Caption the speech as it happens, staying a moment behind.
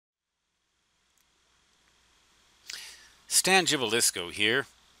Stan Gibilisco here,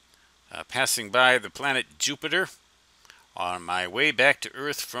 passing by the planet Jupiter on my way back to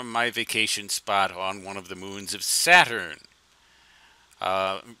Earth from my vacation spot on one of the moons of Saturn.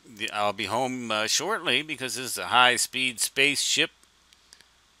 I'll be home shortly because this is a high-speed spaceship,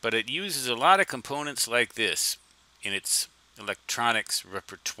 but it uses a lot of components like this in its electronics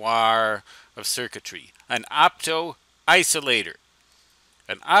repertoire of circuitry. An opto-isolator.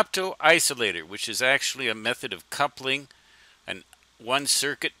 An opto-isolator, which is actually a method of coupling one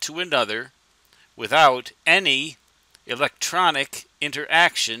circuit to another without any electronic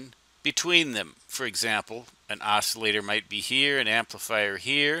interaction between them. For example, an oscillator might be here, an amplifier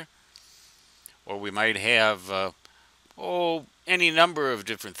here, or we might have any number of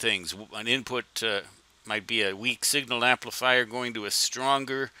different things. An input might be a weak signal amplifier going to a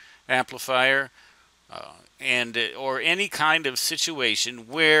stronger amplifier, or any kind of situation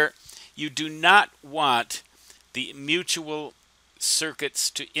where you do not want the mutual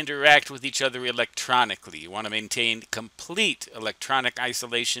circuits to interact with each other electronically. You want to maintain complete electronic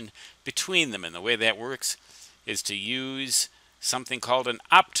isolation between them, and the way that works is to use something called an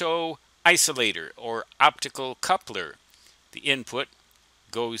opto-isolator or optical coupler. The input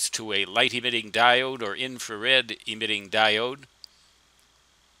goes to a light-emitting diode or infrared-emitting diode.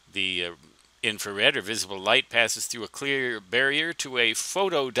 The infrared or visible light passes through a clear barrier to a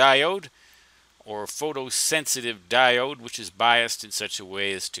photodiode or photosensitive diode, which is biased in such a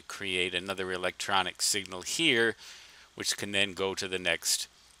way as to create another electronic signal here, which can then go to the next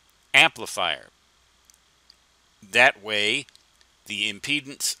amplifier. That way, the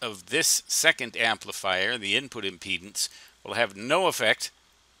impedance of this second amplifier, the input impedance, will have no effect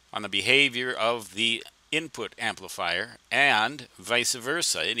on the behavior of the input amplifier, and vice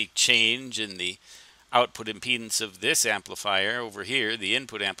versa. Any change in the output impedance of this amplifier over here, the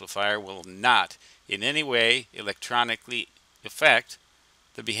input amplifier, will not in any way electronically affect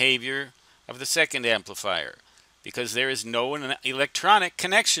the behavior of the second amplifier, because there is no electronic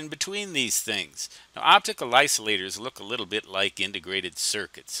connection between these things. Now, optical isolators look a little bit like integrated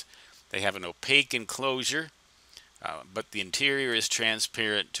circuits. They have an opaque enclosure, but the interior is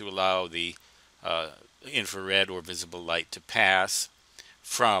transparent to allow the infrared or visible light to pass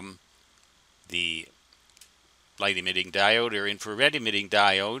from the light emitting diode or infrared emitting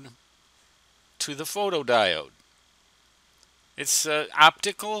diode to the photodiode. It's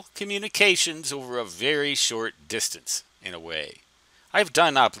optical communications over a very short distance, in a way. I've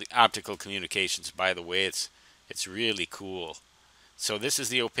done optical communications, by the way. It's really cool. So this is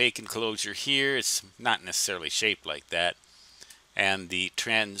the opaque enclosure here. It's not necessarily shaped like that. And the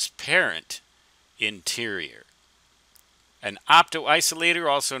transparent interior. An opto-isolator,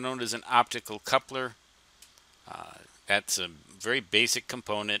 also known as an optical coupler, that's a very basic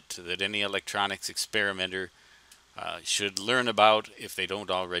component that any electronics experimenter should learn about if they don't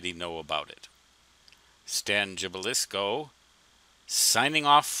already know about it. Stan Gibilisco, signing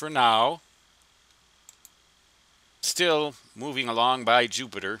off for now. Still moving along by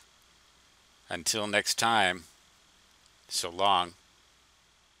Jupiter. Until next time, so long.